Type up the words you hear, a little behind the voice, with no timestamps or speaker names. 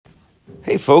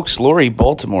Hey folks, Lori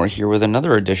Baltimore here with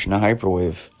another edition of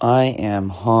Hyperwave. I am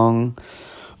hung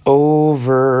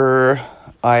over.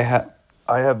 I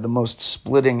have the most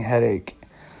splitting headache.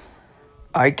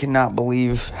 I cannot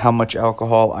believe how much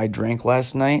alcohol I drank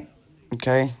last night.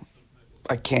 Okay?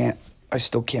 I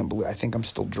still can't believe. I think I'm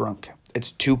still drunk.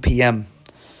 It's 2 p.m.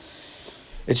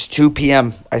 It's 2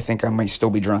 p.m. I think I might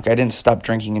still be drunk. I didn't stop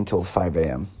drinking until 5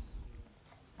 a.m.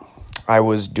 I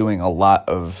was doing a lot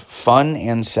of fun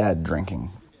and sad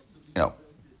drinking.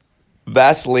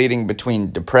 Vacillating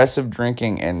between depressive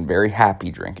drinking and very happy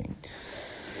drinking.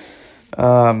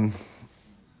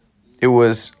 It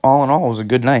was, all in all, it was a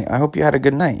good night. I hope you had a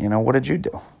good night. What did you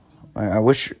do? I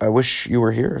wish you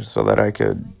were here so that I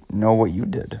could know what you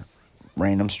did.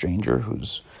 Random stranger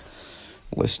who's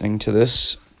listening to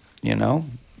this,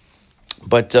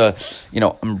 But,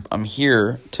 I'm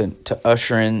here to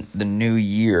usher in the new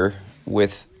year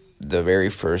with the very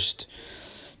first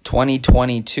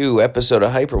 2022 episode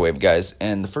of Hyperwave, guys.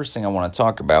 And the first thing I want to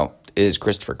talk about is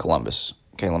Christopher Columbus.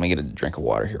 Okay, let me get a drink of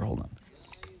water here. Hold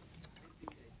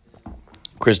on.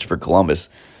 Christopher Columbus.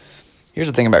 Here's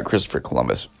the thing about Christopher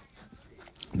Columbus.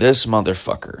 This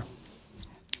motherfucker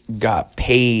got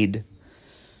paid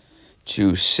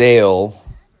to sail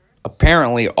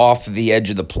apparently off the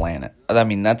edge of the planet. I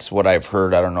mean, that's what I've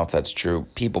heard. I don't know if that's true.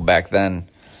 People back then,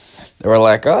 they were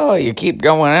like, oh, you keep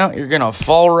going out, you're going to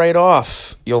fall right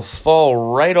off. You'll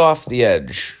fall right off the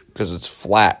edge because it's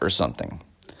flat or something.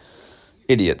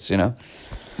 Idiots,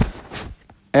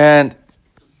 And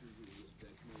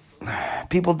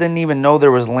people didn't even know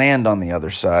there was land on the other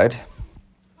side.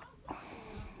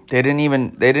 They didn't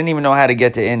even know how to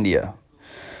get to India.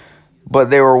 But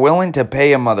they were willing to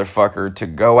pay a motherfucker to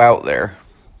go out there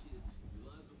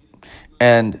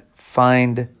and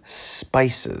find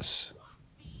spices.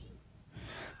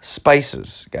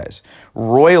 Spices, guys.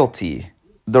 Royalty.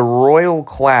 The royal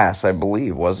class, I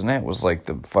believe, wasn't it? It was like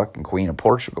the fucking Queen of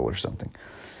Portugal or something.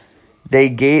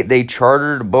 They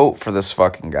chartered a boat for this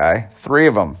fucking guy. 3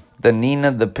 of them. The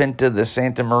Nina, the Pinta, the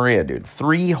Santa Maria, dude.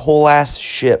 3 whole ass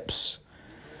ships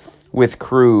with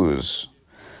crews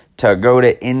to go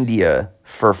to India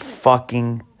for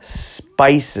fucking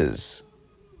spices.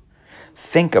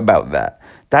 Think about that.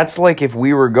 That's like if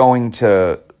we were going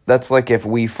to... That's like if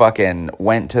we fucking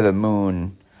went to the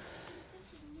moon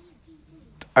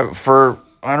for,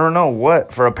 I don't know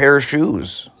what, for a pair of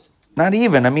shoes. Not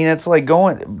even. I mean, it's like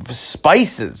going,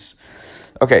 spices.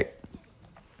 Okay.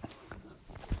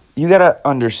 You gotta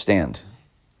understand.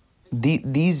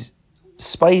 These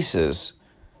spices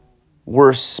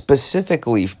were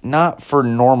specifically not for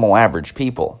normal average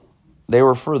people. They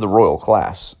were for the royal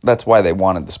class. That's why they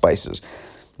wanted the spices.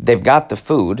 They've got the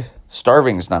food.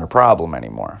 Starving is not a problem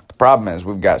anymore. The problem is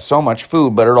we've got so much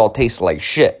food, but it all tastes like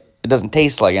shit. It doesn't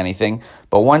taste like anything.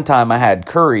 But one time I had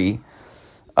curry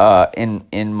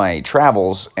in my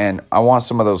travels, and I want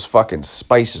some of those fucking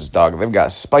spices, dog. They've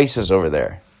got spices over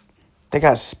there. They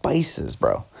got spices,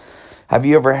 bro. Have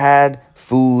you ever had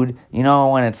food,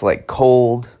 when it's like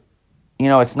cold?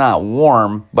 It's not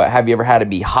warm, but have you ever had it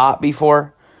be hot before?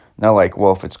 And they're like,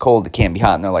 well, if it's cold, it can't be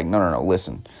hot. And they're like, no,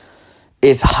 listen.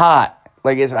 It's hot.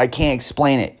 Like, I can't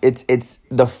explain it. It's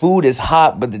the food is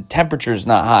hot, but the temperature's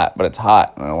not hot, but it's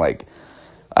hot. And I'm like,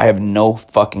 I have no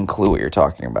fucking clue what you're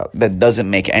talking about. That doesn't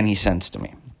make any sense to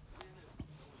me.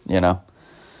 Like,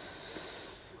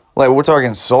 we're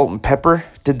talking salt and pepper.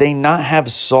 Did they not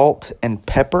have salt and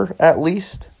pepper at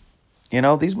least?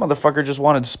 These motherfuckers just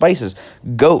wanted spices.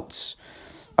 Goats.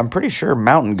 I'm pretty sure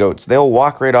mountain goats, they'll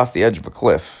walk right off the edge of a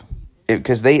cliff.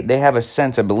 Because they have a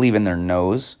sense, I believe, in their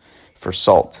nose for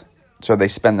salt. So they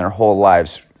spend their whole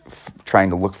lives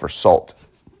trying to look for salt.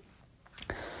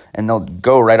 And they'll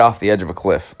go right off the edge of a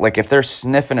cliff. Like if they're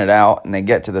sniffing it out and they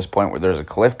get to this point where there's a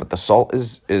cliff, but the salt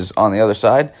is on the other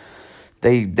side,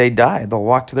 they die. They'll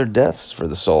walk to their deaths for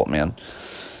the salt, man.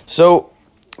 So,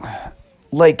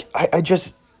 like, I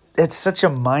just, it's such a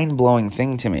mind-blowing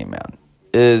thing to me, man,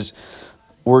 is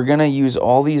we're going to use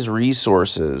all these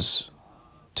resources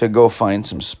to go find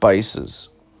some spices.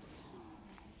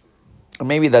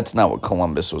 Maybe that's not what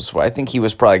Columbus was for. I think he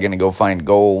was probably going to go find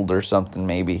gold or something,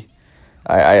 maybe.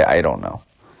 I don't know.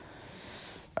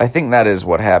 I think that is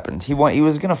what happened. He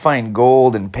was going to find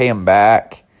gold and pay him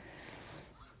back.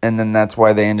 And then that's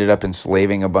why they ended up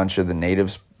enslaving a bunch of the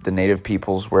native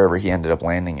peoples wherever he ended up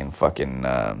landing in fucking,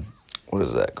 what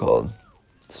is that called?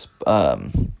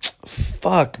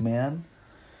 Fuck, man.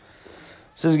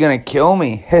 This is going to kill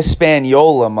me.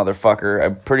 Hispaniola, motherfucker.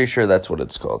 I'm pretty sure that's what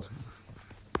it's called.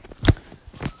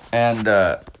 And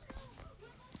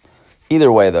either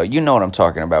way, though, you know what I'm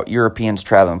talking about. Europeans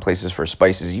traveling places for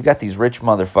spices. You got these rich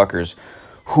motherfuckers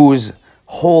whose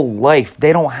whole life.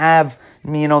 They don't have,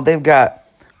 they've got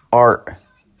art.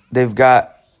 They've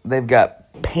got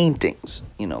paintings,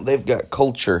 they've got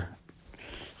culture.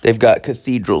 They've got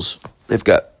cathedrals. They've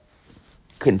got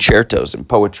concertos and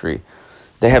poetry.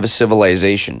 They have a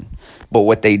civilization. But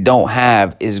what they don't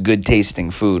have is good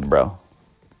tasting food, bro.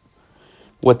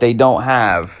 What they don't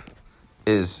have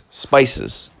is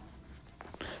spices.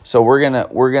 So we're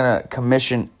gonna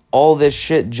commission all this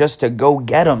shit just to go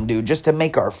get them, dude, just to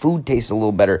make our food taste a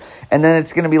little better. And then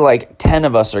it's gonna be like 10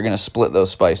 of us are gonna split those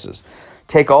spices.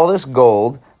 Take all this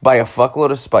gold, buy a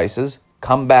fuckload of spices,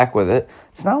 come back with it.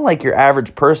 It's not like your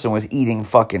average person was eating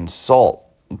fucking salt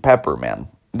and pepper, man.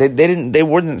 They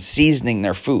weren't seasoning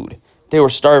their food. They were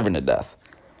starving to death.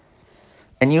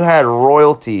 And you had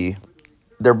royalty.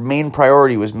 Their main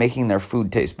priority was making their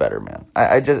food taste better, man.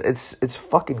 It's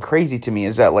fucking crazy to me,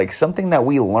 is that like something that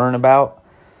we learn about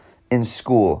in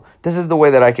school. This is the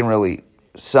way that I can really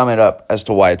sum it up as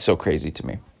to why it's so crazy to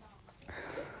me.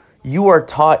 You are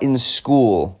taught in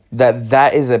school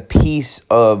that is a piece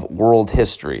of world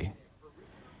history.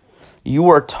 You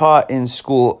are taught in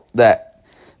school that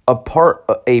a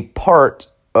part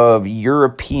of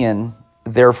European,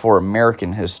 therefore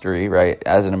American history, right?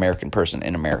 As an American person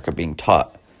in America being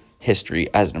taught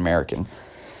history as an American,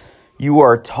 you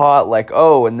are taught like,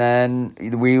 oh, and then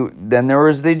there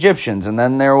was the Egyptians, and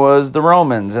then there was the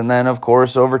Romans, and then of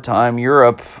course over time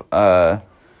Europe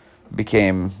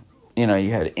became,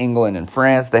 you had England and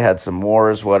France, they had some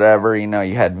wars, whatever,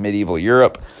 you had medieval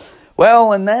Europe.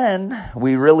 Well, and then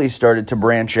we really started to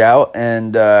branch out,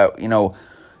 and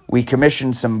we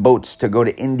commissioned some boats to go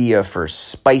to India for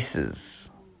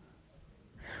spices.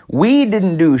 We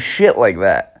didn't do shit like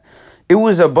that. It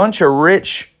was a bunch of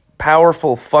rich,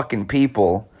 powerful fucking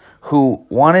people who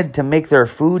wanted to make their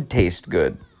food taste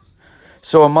good.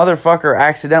 So a motherfucker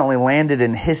accidentally landed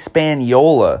in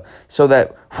Hispaniola so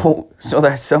that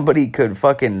somebody could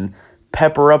fucking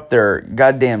pepper up their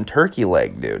goddamn turkey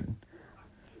leg, dude.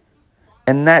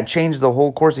 And that changed the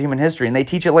whole course of human history. And they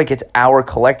teach it like it's our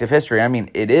collective history. I mean,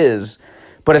 it is.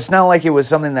 But it's not like it was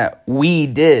something that we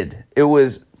did.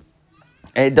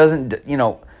 It doesn't,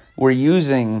 we're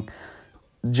using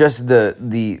just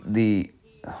the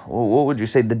what would you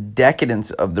say, the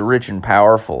decadence of the rich and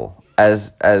powerful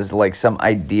as like some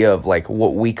idea of like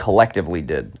what we collectively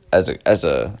did as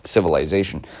a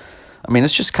civilization. I mean,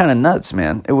 it's just kind of nuts,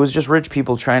 man. It was just rich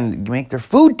people trying to make their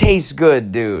food taste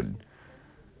good, dude.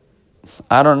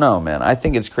 I don't know, man. I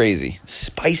think it's crazy.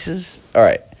 Spices? All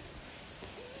right.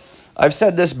 I've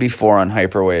said this before on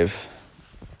Hyperwave,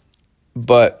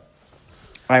 but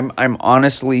I'm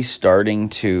honestly starting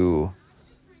to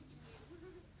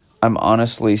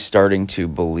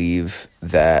believe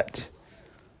that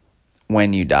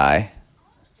when you die,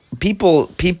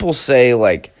 people say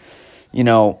like,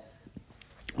 well,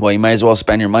 you might as well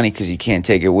spend your money because you can't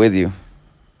take it with you.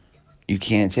 You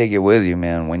can't take it with you,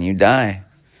 man. When you die,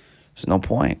 there's no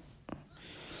point.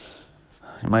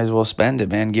 You might as well spend it,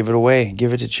 man. Give it away.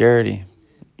 Give it to charity.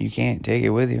 You can't take it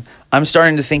with you. I'm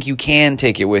starting to think you can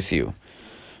take it with you.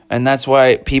 And that's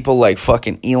why people like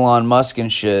fucking Elon Musk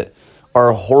and shit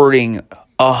are hoarding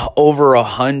over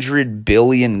 $100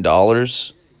 billion.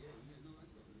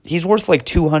 He's worth like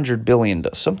 $200 billion.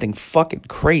 Something fucking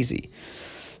crazy.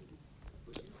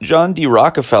 John D.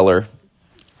 Rockefeller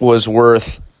was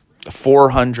worth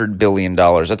 $400 billion.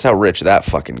 That's how rich that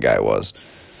fucking guy was.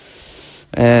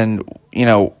 And,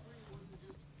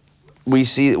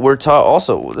 we're taught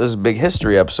also, this is a big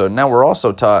history episode. Now we're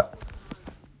also taught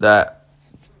that,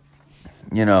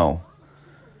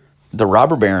 the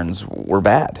robber barons were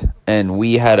bad. And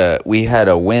we had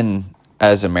a win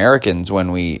as Americans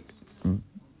when we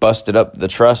busted up the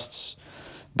trusts,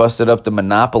 busted up the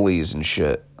monopolies and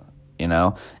shit.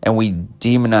 And we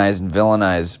demonize and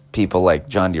villainize people like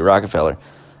John D. Rockefeller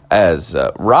as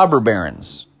robber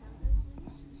barons.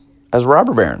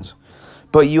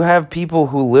 But you have people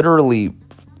who literally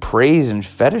praise and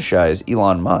fetishize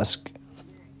Elon Musk.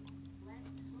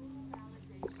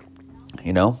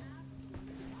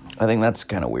 I think that's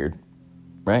kind of weird,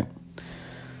 right?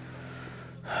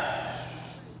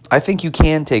 I think you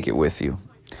can take it with you.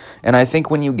 And I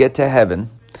think when you get to heaven,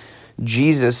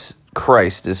 Jesus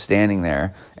Christ is standing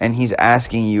there and he's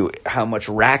asking you how much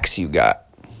racks you got.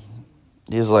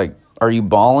 He's like, are you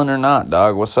balling or not,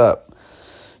 dog? What's up?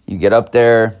 You get up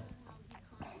there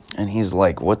and he's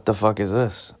like, what the fuck is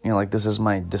this? You're like, this is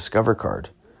my Discover card.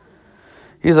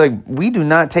 He's like, we do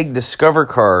not take Discover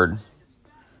card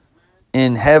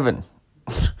in heaven.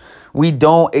 We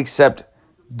don't accept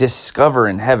Discover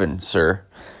in heaven, sir.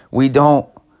 We don't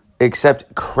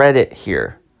accept credit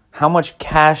here. How much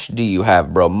cash do you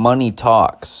have, bro? Money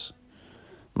talks.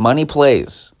 Money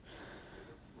plays.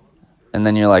 And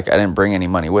then you're like, I didn't bring any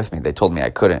money with me. They told me I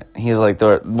couldn't. He's like,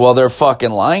 they're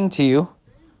fucking lying to you.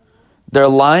 They're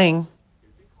lying.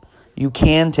 You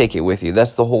can take it with you.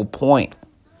 That's the whole point.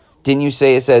 Didn't you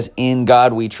say it says, in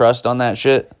God we trust on that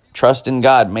shit? Trust in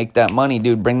God. Make that money,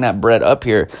 dude. Bring that bread up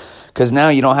here. Because now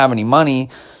you don't have any money,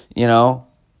 you know,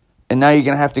 and now you're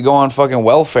going to have to go on fucking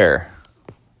welfare.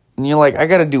 And you're like, I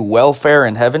got to do welfare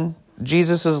in heaven?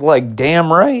 Jesus is like,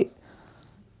 damn right.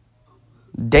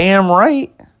 Damn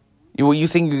right. You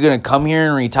think you're going to come here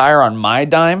and retire on my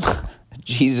dime?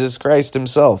 Jesus Christ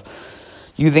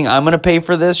himself. You think I'm going to pay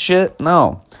for this shit?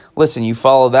 No. Listen, you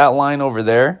follow that line over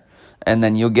there, and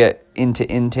then you'll get into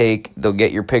intake. They'll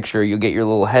get your picture. You'll get your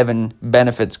little heaven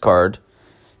benefits card.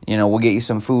 You know, we'll get you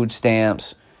some food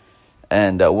stamps,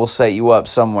 and we'll set you up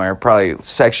somewhere, probably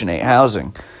Section 8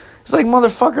 housing. He's like,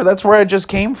 motherfucker, that's where I just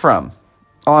came from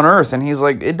on earth. And he's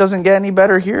like, it doesn't get any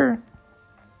better here.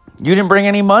 You didn't bring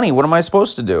any money. What am I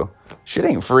supposed to do? Shit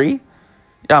ain't free.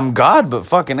 Yeah, I'm God, but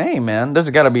fucking A, man. There's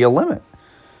got to be a limit.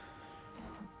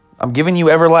 I'm giving you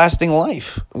everlasting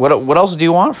life. What else do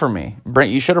you want from me?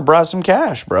 You should have brought some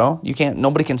cash, bro.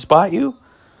 Nobody can spot you.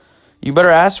 You better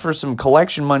ask for some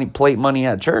collection money, plate money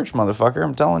at church, motherfucker.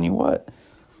 I'm telling you what.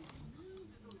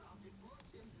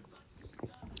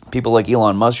 People like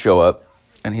Elon Musk show up,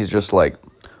 and he's just like,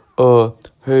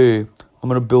 hey, I'm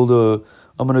going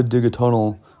to dig a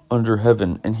tunnel under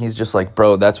heaven. And he's just like,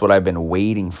 bro, that's what I've been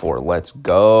waiting for. Let's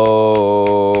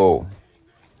go.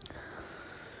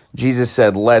 Jesus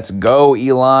said, let's go,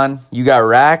 Elon. You got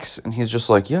racks? And he's just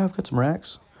like, yeah, I've got some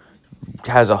racks.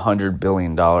 Has $100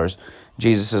 billion.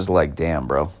 Jesus is like, damn,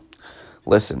 bro.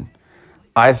 Listen,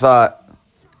 I thought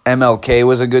MLK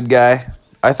was a good guy.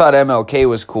 I thought MLK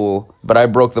was cool, but I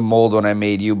broke the mold when I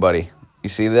made you, buddy. You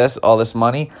see this? All this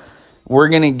money? We're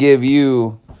going to give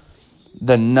you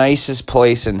the nicest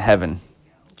place in heaven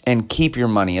and keep your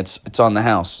money. It's on the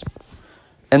house.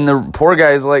 And the poor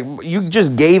guy is like, you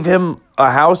just gave him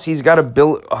a house. He's got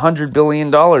 $100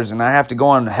 billion, and I have to go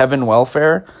on heaven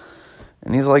welfare.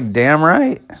 And he's like, damn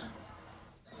right.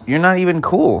 You're not even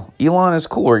cool. Elon is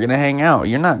cool. We're going to hang out.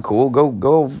 You're not cool.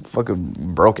 Go,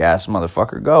 fucking broke ass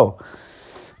motherfucker. Go.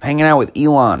 Hanging out with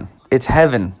Elon. It's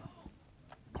heaven.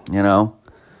 You know?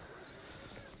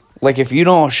 Like, if you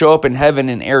don't show up in heaven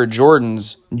in Air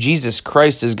Jordans, Jesus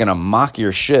Christ is going to mock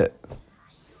your shit.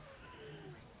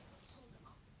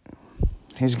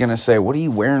 He's going to say, what are you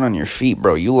wearing on your feet,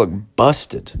 bro? You look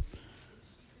busted.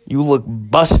 You look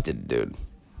busted, dude.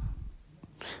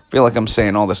 I feel like I'm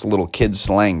saying all this little kid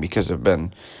slang because I've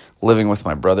been living with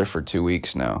my brother for 2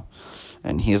 weeks now.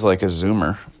 And he's like a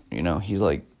Zoomer. You know, he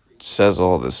like says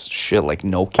all this shit like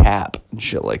no cap and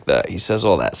shit like that. He says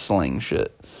all that slang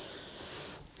shit.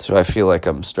 So I feel like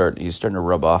he's starting to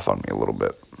rub off on me a little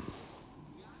bit.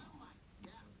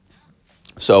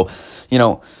 So, you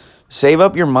know, save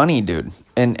up your money, dude.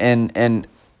 And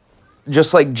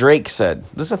just like Drake said,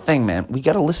 this is a thing, man. We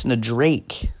got to listen to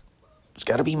Drake. There's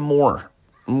got to be more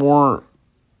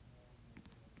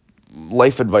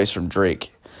life advice from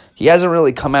Drake. He hasn't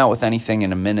really come out with anything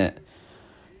in a minute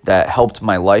that helped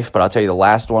my life, but I'll tell you the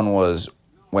last one was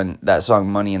when that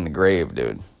song Money in the Grave,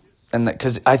 dude. And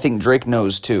because I think Drake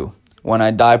knows too. When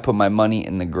I die, put my money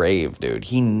in the grave, dude.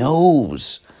 He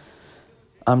knows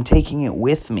I'm taking it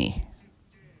with me.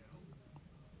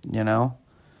 You know?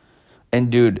 And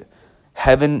dude,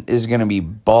 heaven is going to be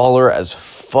baller as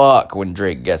fuck when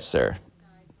Drake gets there.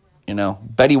 You know?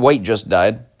 Betty White just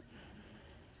died.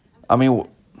 I mean,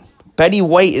 Betty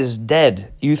White is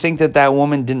dead. You think that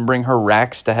woman didn't bring her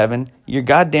racks to heaven? You're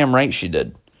goddamn right she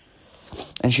did.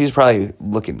 And she's probably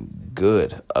looking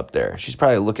good up there. She's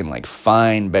probably looking like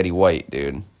fine Betty White,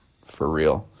 dude. For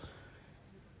real.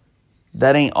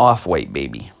 That ain't off-white,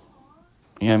 baby.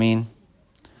 You know what I mean?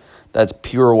 That's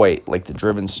pure white, like the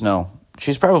driven snow.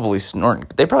 She's probably snorting.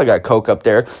 They probably got coke up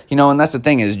there. You know, and that's the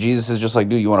thing is Jesus is just like,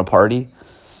 dude, you want to party?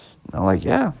 And I'm like,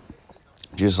 yeah.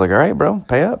 Jesus is like, all right, bro,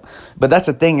 pay up. But that's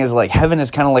the thing is, like, heaven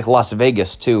is kind of like Las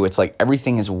Vegas, too. It's like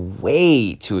everything is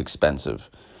way too expensive.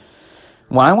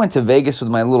 When I went to Vegas with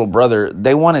my little brother,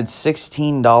 they wanted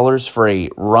 $16 for a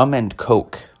rum and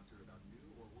coke.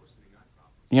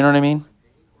 You know what I mean?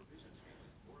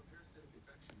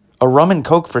 A rum and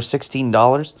coke for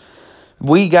 $16.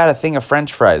 We got a thing of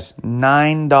French fries.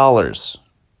 $9.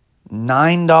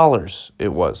 $9 it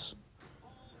was.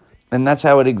 And that's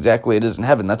how it is in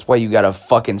heaven. That's why you got to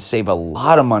fucking save a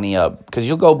lot of money up. Because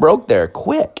you'll go broke there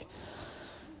quick.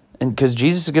 And because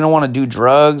Jesus is going to want to do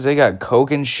drugs. They got coke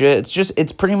and shit.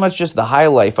 It's pretty much just the high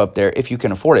life up there if you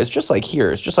can afford it. It's just like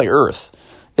here. It's just like earth.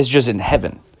 It's just in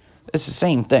heaven. It's the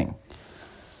same thing.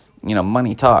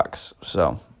 money talks.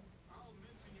 So,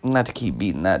 not to keep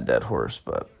beating that dead horse,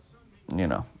 but,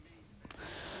 you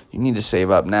need to save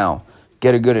up now.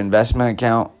 Get a good investment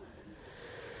account.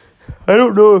 I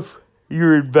don't know if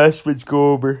your investments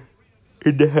go over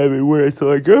into heaven where it's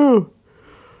like,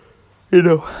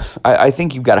 I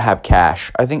think you've got to have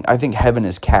cash. I think heaven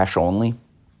is cash only.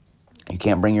 You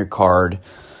can't bring your card.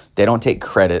 They don't take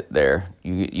credit there.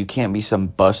 You can't be some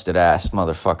busted ass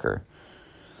motherfucker.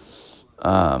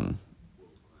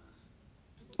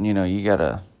 You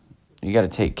gotta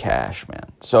take cash, man.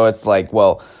 So it's like,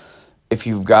 well, if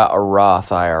you've got a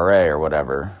Roth IRA or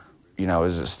whatever,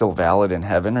 is it still valid in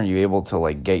heaven? Are you able to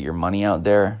like get your money out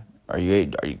there?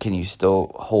 Can you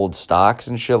still hold stocks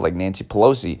and shit like Nancy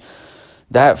Pelosi?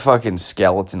 That fucking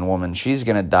skeleton woman, she's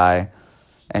gonna die,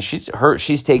 and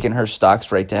she's taking her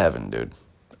stocks right to heaven, dude,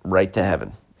 right to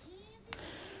heaven.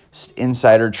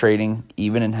 Insider trading,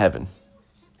 even in heaven,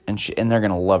 and they're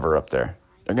gonna love her up there.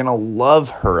 They're gonna love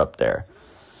her up there.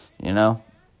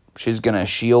 She's gonna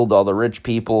shield all the rich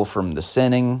people from the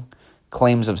sinning,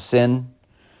 claims of sin.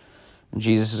 And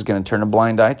Jesus is gonna turn a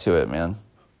blind eye to it, man.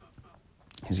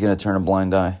 He's gonna turn a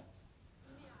blind eye.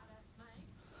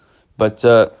 But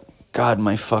God,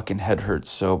 my fucking head hurts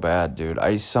so bad, dude.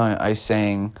 I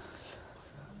sang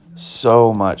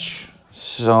so much,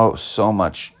 so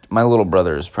much. My little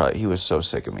brother he was so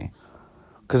sick of me.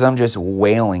 Because I'm just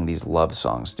wailing these love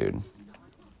songs, dude.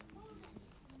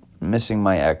 Missing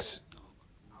my ex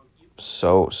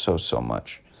so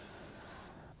much.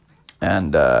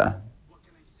 And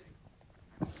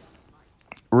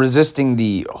resisting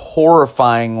the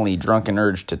horrifyingly drunken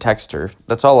urge to text her.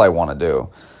 That's all I want to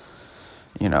do.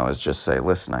 Is just say,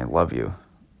 listen, I love you.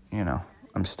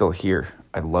 I'm still here.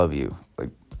 I love you. Like,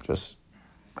 I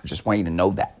just want you to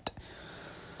know that.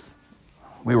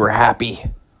 We were happy.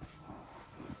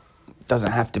 It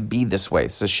doesn't have to be this way.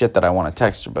 It's the shit that I want to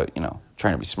text her, but,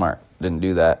 trying to be smart. Didn't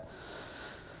do that.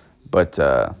 But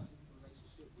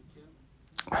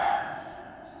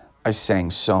I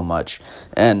sang so much.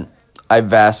 And I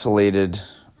vacillated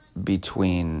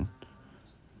between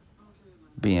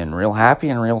being real happy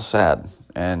and real sad.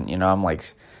 And, I'm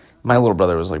like, my little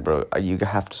brother was like, bro, you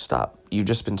have to stop. You've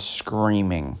just been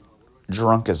screaming,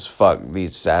 drunk as fuck,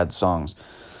 these sad songs.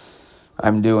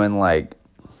 I'm doing, like,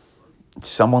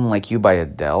 Someone Like You by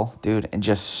Adele, dude, and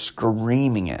just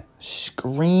screaming it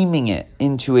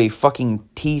into a fucking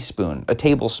teaspoon, a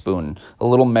tablespoon, a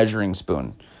little measuring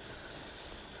spoon.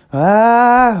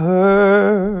 I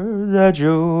heard that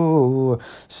you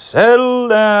settled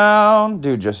down.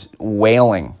 Dude, just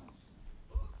wailing.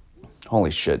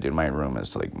 Holy shit, dude, my room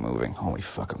is like moving. Holy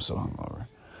fuck, I'm so hungover.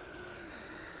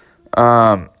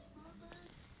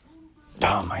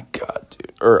 Oh my God,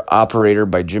 dude. Or Operator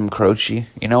by Jim Croce.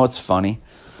 You know what's funny?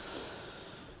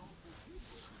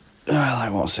 Well, I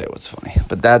won't say what's funny.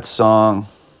 But that song,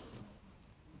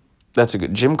 that's a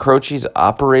good... Jim Croce's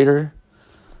Operator.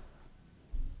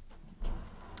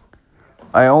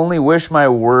 I only wish my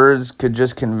words could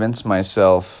just convince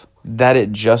myself that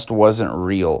it just wasn't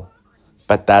real.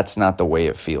 But that's not the way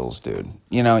it feels, dude.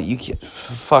 You can't...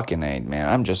 Fucking A,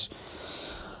 man.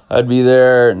 I'd be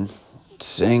there and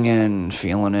singing,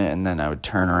 feeling it, and then I would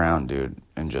turn around, dude,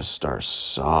 and just start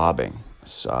sobbing.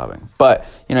 But,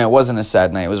 it wasn't a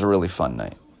sad night. It was a really fun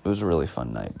night.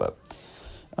 But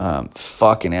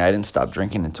fucking A, I didn't stop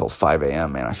drinking until 5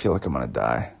 a.m., man. I feel like I'm going to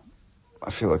die.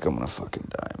 I feel like I'm going to fucking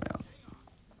die, man.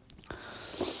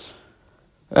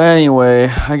 Anyway,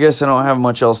 I guess I don't have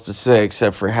much else to say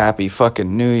except for happy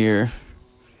fucking New Year.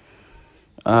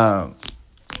 I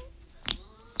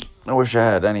wish I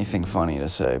had anything funny to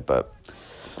say, but,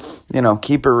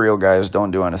 keep it real, guys.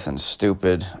 Don't do anything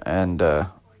stupid, and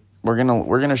we're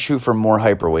gonna shoot for more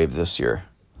Hyperwave this year.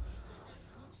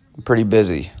 I'm pretty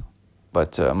busy,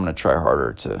 but I'm gonna try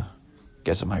harder to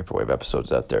get some Hyperwave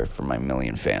episodes out there for my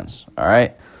million fans. All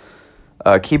right,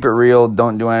 keep it real.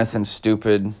 Don't do anything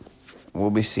stupid. We'll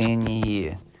be seeing you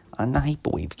here on the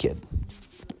Hyperwave Kid.